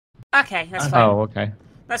Okay, that's fine. Oh, okay.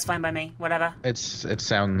 That's fine by me. Whatever. It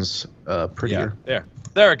sounds prettier. Yeah,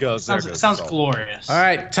 there it goes. There it goes. Sounds glorious. All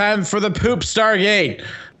right, time for the poop Stargate.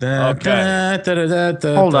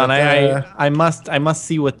 Okay. Hold on, I must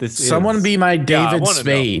see what this is. Someone be my David wanna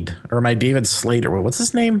Spade or my David Slater. What's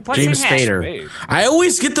his name? What's James his name? Spader. Spade. I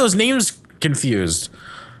always get those names confused.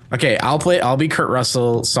 Okay, I'll be Kurt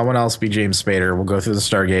Russell. Someone else be James Spader. We'll go through the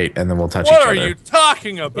Stargate and then we'll touch each What other. are you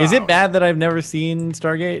talking about? Is it bad that I've never seen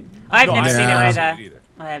Stargate? I've No, never I seen it haven't either. seen it either.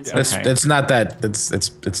 I haven't seen it. Okay. It's not that.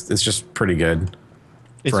 It's just pretty good.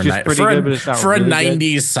 It's For a just ni- pretty for a- good, but it's not for really a good.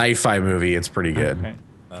 '90s sci-fi movie. It's pretty good. Okay.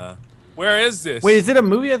 Where is this? Wait, is it a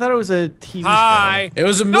movie? I thought it was a TV Hi. It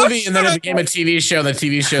was a No, movie and then it shut became a TV show. The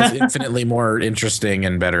TV show is infinitely more interesting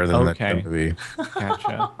and better than Okay. the movie.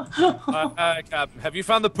 show. Gotcha. Captain, have you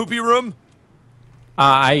found the poopy room?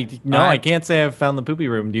 I can't say I've found the poopy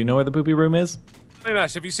room. Do you know where the poopy room is? Hey,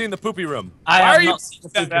 Nash, have you seen the poopy room? I Why have are you not seen the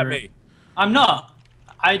that poopy at room. me? I'm not.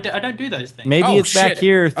 I don't do those things. Maybe Oh, it's back shit.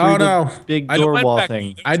 here through Oh, the no. big I door went wall back-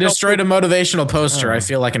 thing. I destroyed a motivational poster. Oh. I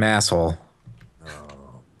feel like an asshole.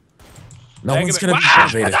 No Dang one's it. gonna be Ah!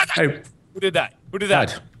 motivated. Hey, Who did that? Who did that?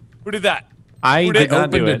 What? Who did that? I Who did did not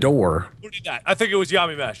opened do the it. door. Who did that? I think it was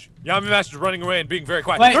Yami Mesh. Yami Mesh is running away and being very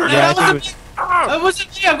quiet. Wait, no, Yeah, I that think wasn't me. That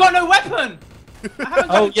wasn't me. I've got no weapon. I haven't got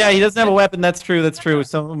Oh a yeah, he weapon. doesn't have a weapon. That's true. That's true.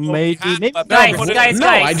 So maybe Guys, No,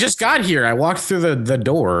 I just got here. I walked through the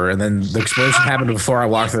door, and then the explosion happened before I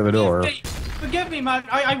walked through the door. Forgive me, man.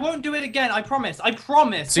 I won't do it again. I promise. I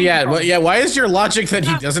promise. So yeah, well, yeah. Why is your logic that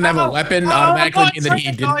he doesn't have a weapon automatically mean that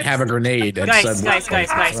he didn't have a grenade? And Guys, said-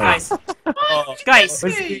 guys. Oh, Guys,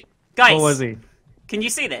 Was he- guys. What was he? Can you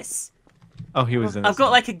see this? Oh, he was in. I've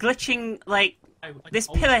got like a glitching, like, this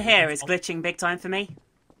pillar here is glitching big time for me.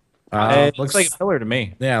 It looks like a pillar to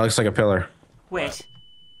me. Yeah, it looks like a pillar. Weird.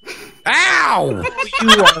 Ow!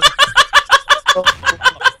 You are.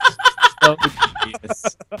 so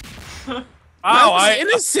genius. That Ow, was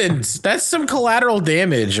innocent. That's some collateral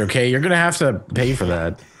damage. Okay, you're gonna have to pay for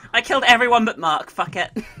that. I killed everyone but Mark. Fuck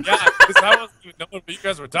it. yeah, because I wasn't even knowing what you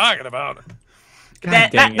guys were talking about.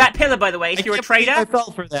 God dang it. That pillar, by the way, if you're a I can't believe I traitor,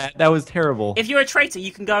 fell for that. That was terrible. if you're a traitor,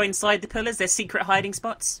 you can go inside the pillars. There's secret hiding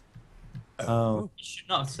spots. Oh. You should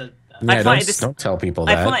not have said that. Yeah, planted this- don't tell people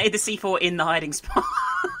I that. planted the C4 in the hiding spot.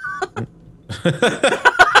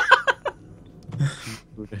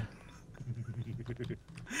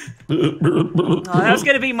 Oh, that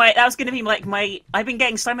was gonna be like my. I've been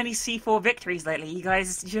getting so many C4 victories lately. You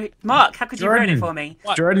guys, Mark, how could you ruin it for me?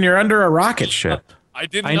 Jordan, you're under a rocket ship. I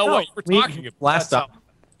didn't I know, know. what you were We talking about. blast That's off.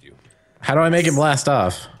 How do I make it blast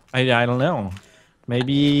off? I don't know.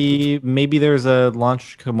 Maybe there's a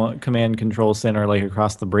launch command control center like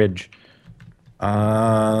across the bridge.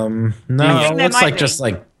 No, think it there looks might like be? just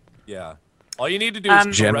like Yeah. All you need to do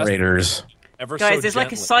is generators. ever Guys, so there's like a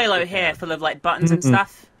gently. silo here full of like buttons and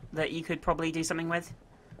stuff that you could probably do something with.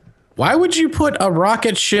 Why would you put a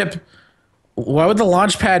rocket ship? Why would the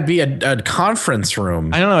launch pad be a conference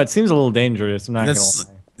room? I don't know. It seems a little dangerous. I'm not That's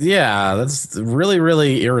gonna lie. yeah, that's really,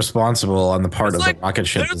 really irresponsible on the part It's of like- the rocket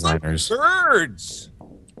ship there's like designers. birds.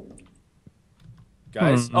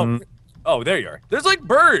 Guys, oh, there you are. There's like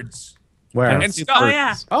birds Where? and stuff. Oh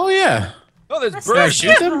yeah. Oh yeah. Oh, there's That's Did I birds.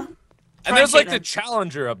 shoot them? And there's like Try the and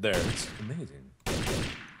Challenger up there. It's amazing.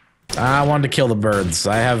 I wanted to kill the birds.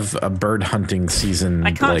 I have a bird hunting season.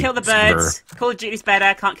 I can't like, kill the birds. Call of Duty's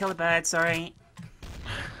better. Can't kill the birds. Sorry.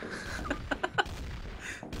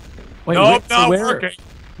 Wait, Nope, so not where, working.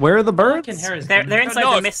 where are the I birds? can hear his They're inside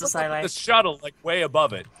No, the it's missile silo. the shuttle, like way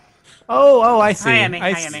above it. Oh, I see. Hi, Emmy.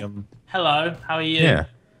 I Hi, see Emmy. them. Hello, how are you? Yeah.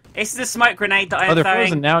 This is a smoke grenade that Oh, I'm they're throwing.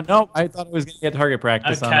 frozen now. No, I thought I was gonna get target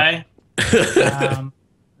practice on it. Okay.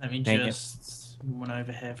 Let me Dang it. just run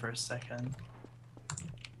over here for a second.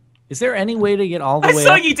 Is there any way to get all the I way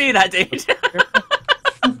saw up? you do that, dude.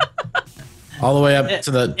 All the way up It-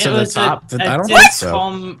 to the it to the was top. a I don't think so.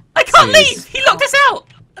 discom- I can't Jeez. leave. He locked us out.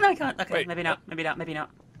 No, I can't. Okay, Wait. maybe not. Maybe not. Maybe not.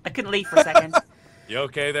 I couldn't leave for a second. You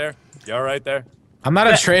okay there? You all right there? I'm not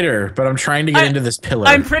a traitor, but I'm trying to get I- into this pillar.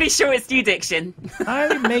 I'm pretty sure it's you, Diction.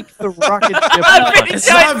 I make the rocket ship. I'm pretty It's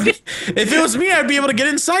sure not- it's if it was me, I'd be able to get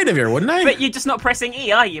inside of here, wouldn't I? But you're just not pressing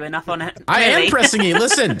E, are you? Enough on it. I am Clearly. pressing E.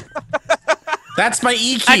 Listen, that's my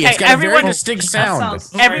E key. Okay, It's got a everyone- very distinct sound.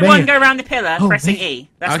 sounds- Everyone Man. go around the pillar, Oh, pressing man. E.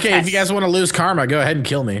 That's Okay, the if you guys want to lose karma, go ahead and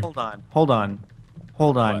kill me. Hold on.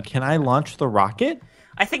 What? Can I launch the rocket?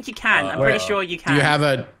 I think you can. I'm Wait, pretty sure you can. Do you have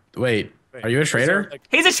a wait? Are you a traitor? Like,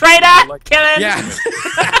 He's a traitor. Like- Kill him. Yeah,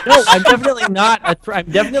 No, I'm definitely not. I'm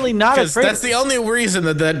definitely not a because traitor. that's the only reason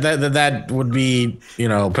that would be, you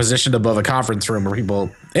know, positioned above a conference room where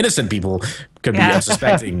innocent people, could be Yeah.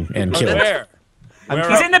 unsuspecting and killed. where?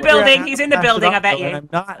 He's in the building. He's in the building. I bet you.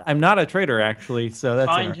 I'm not a traitor actually. So that's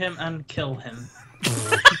Find him and kill him.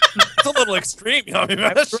 It's a little extreme, Yummy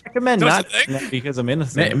I Mash. would recommend Don't not you think? doing that because I'm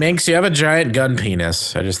innocent. Minx, you have a giant gun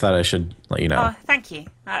penis. I just thought I should let you know. Oh, thank you.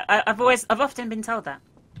 I've often been told that.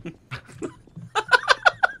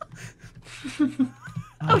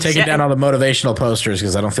 Oh, Take shit. it down all the motivational posters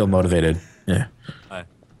because I don't feel motivated. Yeah.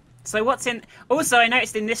 So what's in? Also, I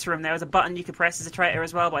noticed in this room there was a button you could press as a traitor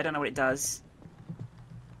as well, but I don't know what it does.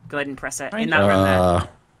 Go ahead and press it in that room there.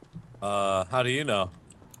 How do you know?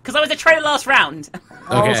 Because I was a traitor last round.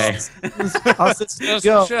 Okay. I'll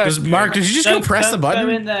go. Mark, did you just go press the button?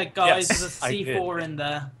 Go in there, guys. Yes, There's a I C4 in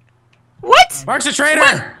there. What? Mark's a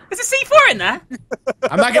traitor! There's a C4 in there.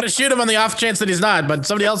 I'm not going to shoot him on the off chance that he's not, but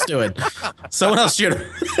somebody else do it. Someone else shoot him.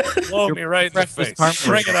 Blow me right in the face.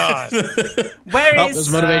 Bring it on. Where Oh, is?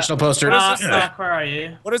 there's a motivational poster. Mark, where are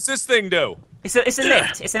you? What does this thing do? It's a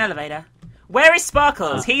lift. It's an elevator. Where is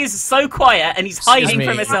Sparkles? He is so quiet and he's Excuse hiding me.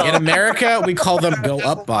 from himself. In America, we call them go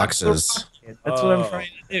up boxes. That's what I'm trying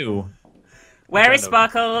to do. Where is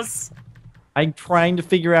Sparkles? I'm trying to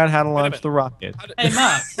figure out how to launch minute. the rocket. Hey,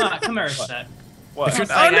 Mark, come here a sec. What?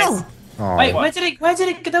 Oh, no! Oh, Wait, where did it?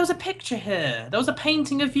 There was a picture here. There was a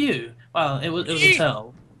painting of you. Well, it was a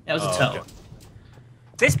toe. It was a toe. okay.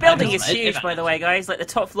 This building I is don't know, huge, by the way, guys. Like the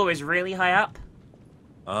top floor is really high up.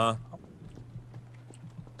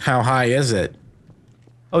 how high is it?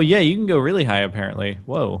 Oh yeah, you can go really high apparently.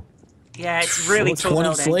 Whoa. Yeah, it's really tall 20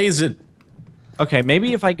 building. flays it. Okay,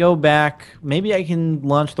 maybe if I go back, maybe I can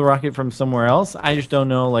launch the rocket from somewhere else. I just don't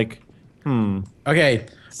know, like, Okay,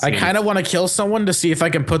 I kind of want to kill someone to see if I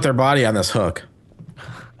can put their body on this hook.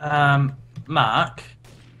 Mark.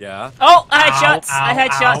 Yeah. Oh, I had shots. I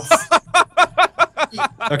had shots.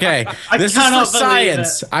 Okay, this is cannot for believe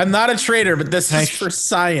science. I'm not a traitor, but this is for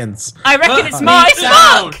science. I reckon it's Put Mark. me It's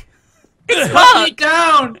down. Mark. It's Put me Mark.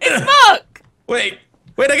 down. It's Mark. Wait,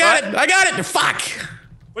 I got it! I got it! Fuck!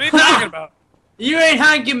 What are you talking about? You ain't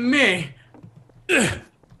hanging me.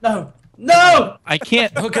 No. No. I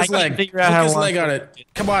can't Hook I his can't leg. figure out Hook how his to leg launch on it.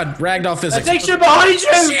 Come on, ragdoll physics. Addiction behind you.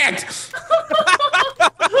 Shit!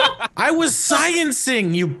 I was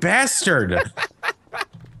sciencing, you bastard.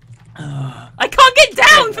 I can't get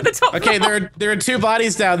down for the top Okay, floor. there are two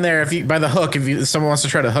bodies down there. If you by the hook, if someone wants to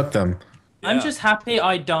try to hook them. I'm just happy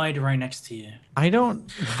I died right next to you. I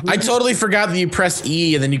don't. I totally forgot that you press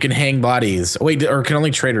E and then you can hang bodies. Wait, or can only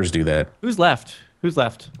traders do that? Who's left? Who's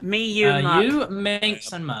left? Me, you, Mark. You,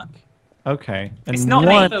 Minx, and Mark. Okay, and It's not me.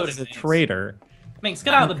 one is a traitor. Minx,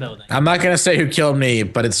 get out of the building. I'm not gonna say who killed me,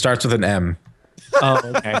 but it starts with an M. Oh,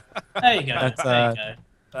 okay. There you go. That's, there you go.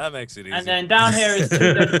 That makes it easy. And then down here is 2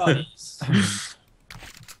 dead bodies.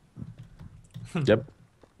 Yep.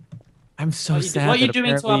 I'm so sad. What are you that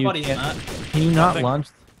doing to our apparently bodies, you Mark? Can you not launch?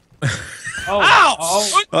 Oh, Ow!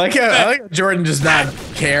 oh. I like how Jordan does not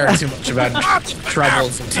care too much about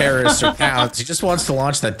troubles of terrorists or counts. He just wants to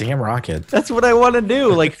launch that damn rocket. That's what I want to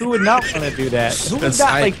do. Like, who would not want to do that? Who would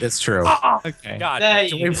not like? It's true. Okay. God. There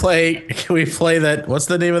Can you we go. play that? What's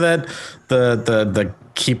the name of that? The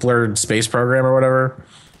Kepler space program or whatever.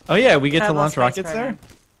 Oh yeah, we get to Kerbal launch Space rockets Program.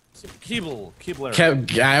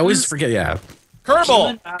 Keebler. I always forget. Yeah.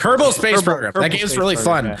 Kerbal. Kerbal Space Program. That Kerbal game's Space really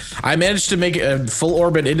Program, fun. I managed to make a full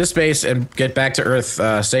orbit into space and get back to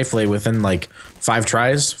Earth safely within like 5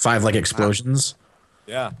 tries, 5 like explosions.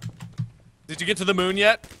 Yeah. Did you get to the moon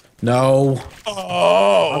yet? No.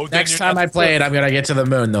 Oh. then Next you're time not I play it, I'm gonna get to the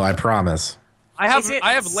moon, though. I promise. I have Is it-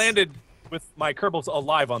 I have landed with my Kerbals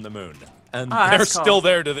alive on the moon, and Oh, that's they're cool. still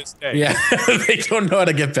there to this day. Yeah, they don't know how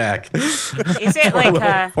to get back. Is it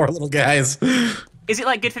like Poor little guys. is it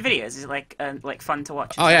like good for videos? Is it like fun to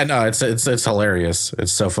watch? Oh yeah, no, it's hilarious.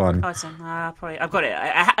 It's so fun. Awesome. Probably. I've got it.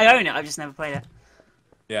 I own it. I've just never played it.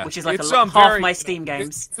 Yeah. Which is like It's, half very- my Steam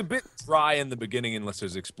games. It's a bit dry in the beginning unless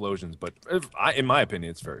there's explosions, but in my opinion,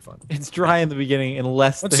 it's very fun. It's dry in the beginning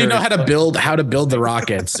unless Once you know how to build the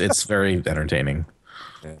rockets, it's very entertaining.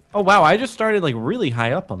 Oh wow, I just started like really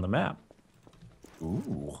high up on the map.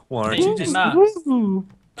 Ooh. Well, aren't Hey, you just Mark.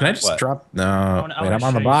 Can I just What? drop? No, wanna- I wait, wanna I'm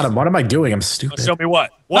on the show you bottom. What am I doing? I'm stupid. show me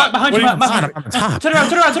what? Mark, behind you, What Mark, I'm Mark. on the top. Turn around,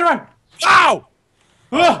 turn around, turn around. Ow!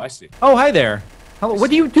 Oh, I see. Oh hi there. Hello, what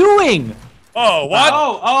are you doing? Oh, what?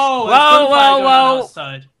 Oh, Whoa, oh. there's gunfire whoa, going whoa. on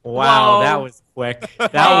outside. Wow, Whoa. that was quick.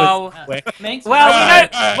 That Whoa. was quick. Minx, Well, Hey,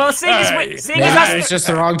 you know, well, seeing as Maybe it's just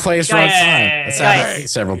the wrong place, wrong Guys, time. That's happened to me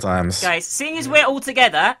guys. several times. guys, seeing as we're all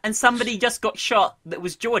together and somebody just got shot that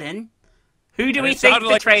was Jordan, who do And we it think sounded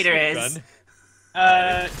the like a traitor shotgun.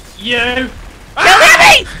 is? you. Kill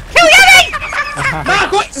Yummy! Kill Yummy!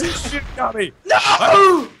 Mark, what? Shit got me.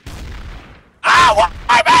 No! Ow!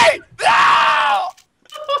 Why me? No!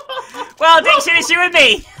 Well, Diction, it's you and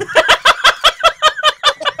me.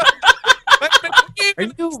 Are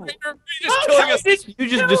you? You're just killing us. You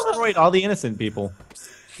just destroyed all the innocent people.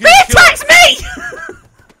 They attacked me!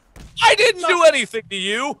 I didn't do anything to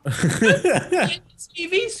you. It's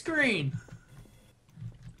TV screen.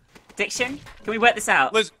 Diction, can we work this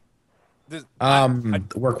out? Liz,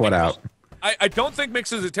 work what out? I don't think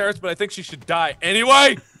Minx is a terrorist, but I think she should die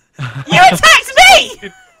anyway. You attacked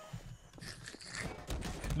me!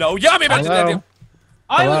 No, Yami mentioned that. Hello?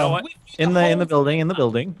 I Hello? was with you In the whole building. In the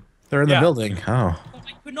building. They're in the Yeah. building. Oh. time.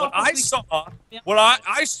 Could What not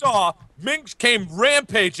I saw, Minx came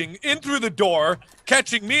rampaging in through the door,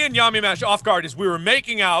 catching me and Yami Mash off guard as we were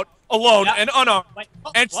making out alone Yeah. and unarmed, Wait,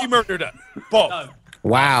 and she what? murdered us. Both. No.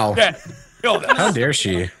 Wow. Yeah. Killed us. How dare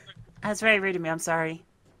she? That's very rude of me. I'm sorry.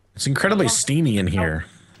 It's incredibly steamy in here.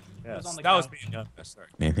 Yes, on the that was me couch. and Yami Mash.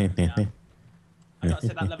 Sorry. I gotta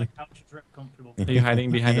say that leather couch is very comfortable. Are you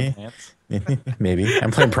hiding behind the plants? Maybe.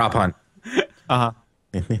 I'm playing prop hunt. Uh huh.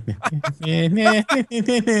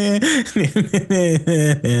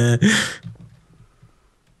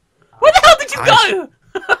 Where the hell did you go?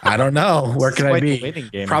 I don't know. Where can I Quite the be? waiting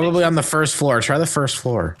game. Probably on the first floor. Try the first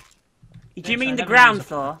floor. Do you mean I the never ground used it.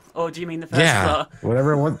 floor, or do you mean the first Yeah. floor?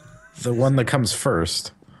 Whatever one. The one that comes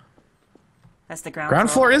first. That's the ground. Ground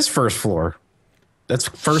floor is first floor. That's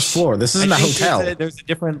first floor. This isn't a think hotel. There's a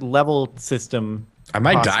different level system. I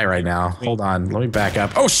might Possibly. die right now. Hold on. Let me back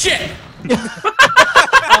up. Oh shit!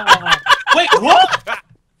 Wait, what?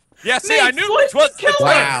 Yeah, see, I Minx, knew what Minx was did you kill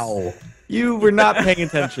Wow. You were not paying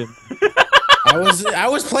attention. I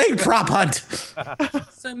was playing prop hunt.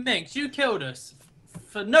 So Minx, you killed us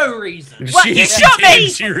for no reason. What? You shot did. me!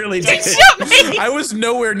 She really You did. shot me! I was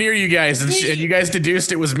nowhere near you guys, and you guys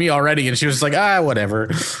deduced it was me already, and she was like, whatever.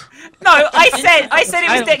 No, I said it I was don't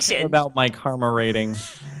care Diction. about my karma rating.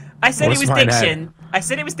 I said What's it was mine at? Diction. I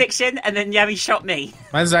said it was Diction, and then Yami shot me.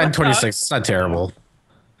 Mine's 926. It's not terrible.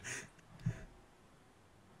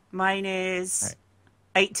 Mine is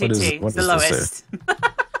What 822. what It's the does this lowest.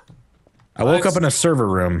 I woke up in a server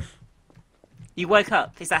room. You woke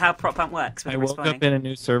up. Is that how prop hunt works? When I you're woke respawning? up in a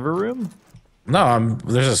new server room. No,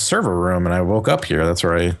 there's a server room, and I woke up here. That's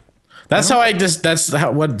right. That's how I just. That's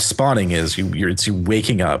how what spawning is. It's you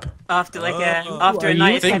waking up. After like Oh. after a Are night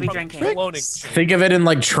you of heavy thinking- drinking. Cloning. Think of it in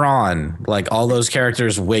like Tron. Like all those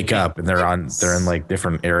characters wake up and they're in like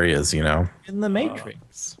different areas. You know. In the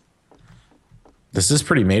Matrix. This is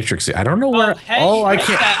pretty Matrixy. I don't know where. hey, Oh, I what's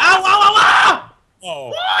can't. that? Ow, ow, ow, ow! Oh,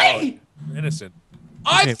 Why? oh, innocent.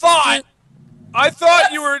 Okay. I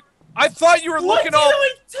thought you were What looking did all.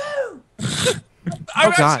 I do? I'm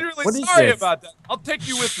Oh, God. actually really What is sorry this? about that. I'll take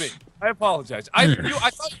you with me. I apologize. I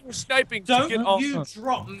thought you were sniping to get Don't all you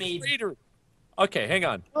drop me. traitor. Okay, hang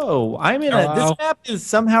on. Oh, I'm in a. Hello? This map is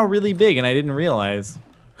somehow really big, and I didn't realize.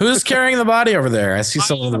 Who's carrying the body over there? I see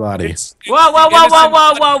someone with the body. It's- Whoa, whoa, whoa, whoa, innocent-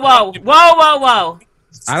 whoa, whoa, whoa, whoa, whoa, whoa!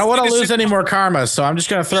 I don't want to lose innocent- any more karma, so I'm just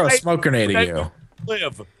gonna throw a smoke grenade at you.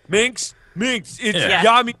 Live, Minx, it's Yeah.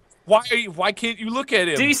 Yami. Why can't you look at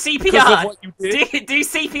him? Do Because of CPR. what you did? Do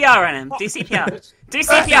CPR on him. Do CPR. Do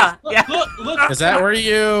CPR. Look, Yeah. look. Is that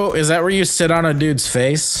where you sit on a dude's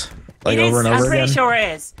face like It is. over and I'm over pretty again? sure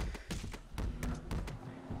it is.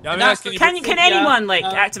 Yami, That's- Can anyone like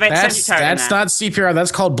activate the That's sentry turret in that's there? not CPR.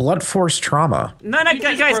 That's called blunt force trauma. No, You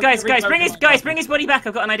just guys, broke bring every his body back.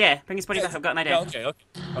 I've got an idea. Bring his body back. I've got an idea. Okay.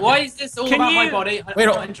 Why is this all Can about my you- body? Wait,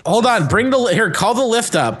 hold on. Bring the here. Call the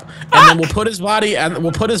lift up, and then we'll put his body. And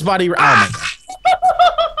we'll put his body.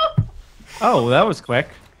 Oh, that was quick.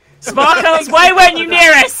 Sparkles, why weren't you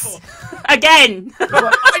near us? Again.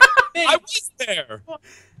 I was there.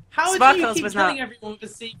 How do you Sparkles keep was killing not- everyone with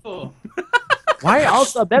a C4? Why?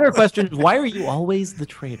 Also, a better question is, why are you always the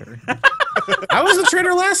traitor? I was the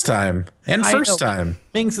traitor last time and I first know. time.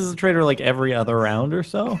 Minx is a traitor like every other round or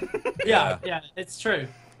so. Yeah, it's true.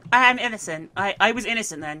 I am innocent. I was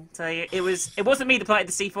innocent then. So it wasn't me that planted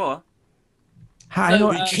the C4. I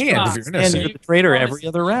know. So, You can't if you're And innocent. you're the traitor every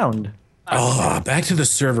other round. Oh, back to the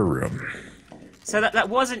server room. So that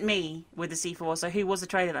wasn't me with the C4. So who was the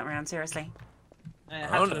traitor that round? Seriously,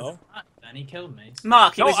 I don't know. And he killed me.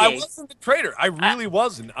 Mark. It No, was I you. wasn't the traitor. I really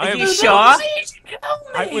wasn't. I Are am. you sure? Why did you kill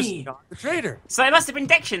I was me? not the traitor. So it must have been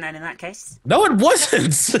Diction then in that case. No, it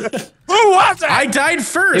wasn't. Who was it? I died It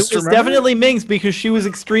first. was remember? definitely Minx because she was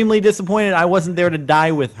extremely disappointed I wasn't there to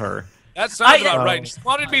die with her. That sounds I- about right. She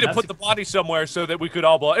wanted me to put the body somewhere so that we could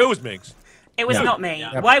all blow. It was Minx. It was Yeah. not me.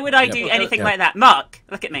 Yeah. Why would I Yeah. do Yeah. anything Yeah. like that? Mark,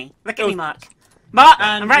 look at me. Look at me, Mark. Mark,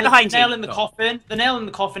 And I'm right the behind nail you. in the coffin. The nail in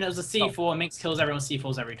the coffin. It was a C4. And Minx kills everyone's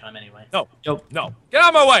C4s every time anyway. No. Nope. No. Get out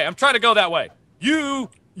of my way. I'm trying to go that way. You.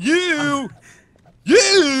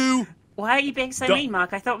 Why are you being so Done. mean,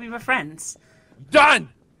 Mark? I thought we were friends. Done.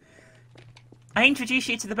 I introduced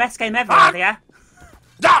you to the best game ever Ah! earlier.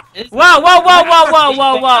 Stop.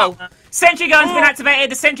 Whoa! Sentry gun's been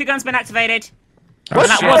activated. The sentry gun's been activated. Oh, And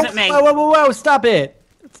that shit. wasn't me. Whoa! Stop it!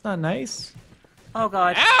 That's not nice. Oh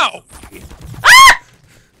god. Ow.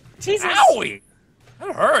 Jesus. Owie.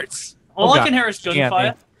 That hurts. All Oh, I God. can hear is gunfire.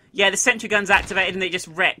 Yeah, Yeah, the sentry gun's activated and they just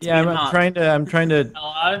wrecked Yeah, me and I'm Mark. trying to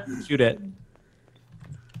Hello? shoot it.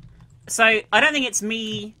 So I don't think it's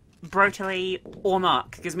me, Brotally, or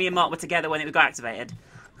Mark, because me and Mark were together when it got activated.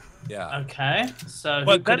 Yeah. Okay, so who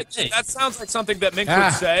But could it be? that sounds like something that Minx Ah,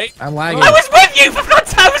 would say. I'm lagging. I was with you, for God's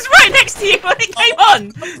sake! I was right next to you when it came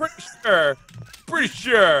on! I'm pretty sure. Pretty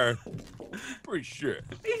sure. Pretty sure.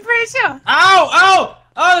 Are you pretty sure? Ow!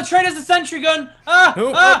 Oh, the traitor's a sentry gun! Who?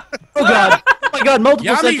 Oh god! Oh my god!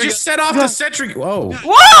 Multiple Yami sentry just set off the sentry. Whoa.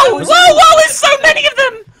 Whoa! There's so many of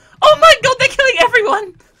them! Oh my god, they're killing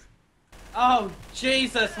everyone! Oh,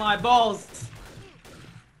 Jesus, my balls!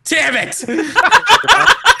 Damn it!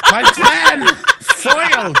 My plan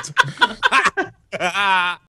failed.